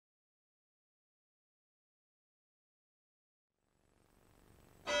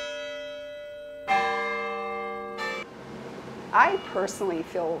I personally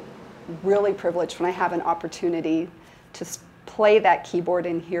feel really privileged when I have an opportunity to play that keyboard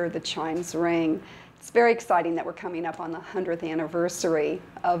and hear the chimes ring. It's very exciting that we're coming up on the 100th anniversary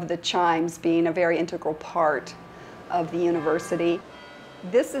of the chimes being a very integral part of the university.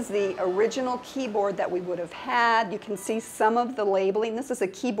 This is the original keyboard that we would have had. You can see some of the labeling. This is a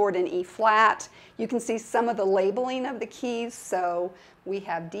keyboard in E flat. You can see some of the labeling of the keys. So we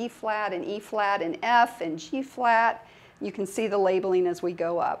have D flat and E flat and F and G flat. You can see the labeling as we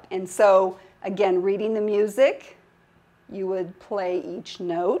go up. And so again, reading the music, you would play each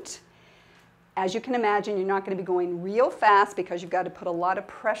note. As you can imagine, you're not going to be going real fast because you've got to put a lot of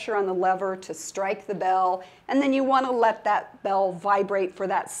pressure on the lever to strike the bell, and then you want to let that bell vibrate for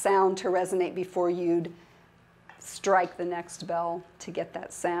that sound to resonate before you'd strike the next bell to get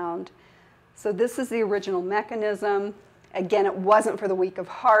that sound. So this is the original mechanism. Again, it wasn't for the weak of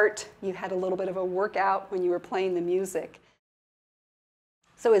heart. You had a little bit of a workout when you were playing the music.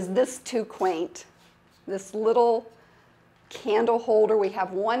 So is this too quaint? This little candle holder, we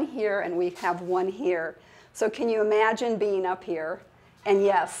have one here and we have one here. So can you imagine being up here and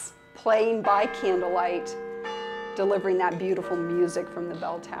yes, playing by candlelight, delivering that beautiful music from the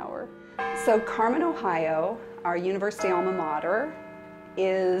bell tower. So Carmen, Ohio, our university alma mater,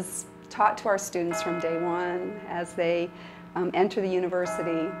 is taught to our students from day one. As they enter the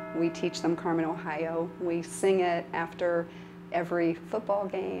university, we teach them Carmen, Ohio. We sing it after every football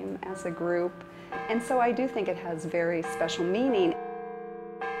game as a group. And so I do think it has very special meaning.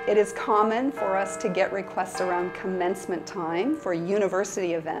 It is common for us to get requests around commencement time for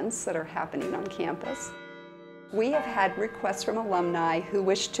university events that are happening on campus. We have had requests from alumni who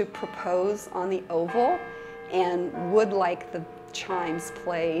wish to propose on the oval and would like the chimes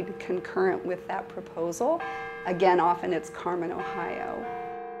played concurrent with that proposal. Again, often it's Carmen, Ohio.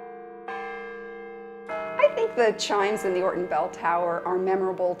 I think the chimes in the Orton Bell Tower are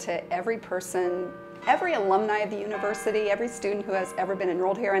memorable to every person, every alumni of the university, every student who has ever been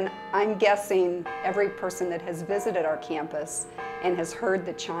enrolled here, and I'm guessing every person that has visited our campus and has heard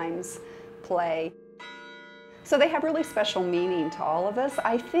the chimes play. So they have really special meaning to all of us.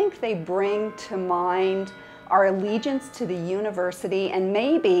 I think they bring to mind our allegiance to the university, and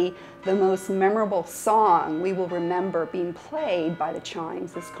maybe the most memorable song we will remember being played by the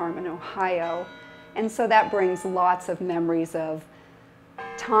chimes is Carmen, Ohio. And so that brings lots of memories of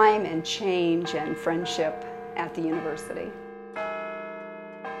time and change and friendship at the university.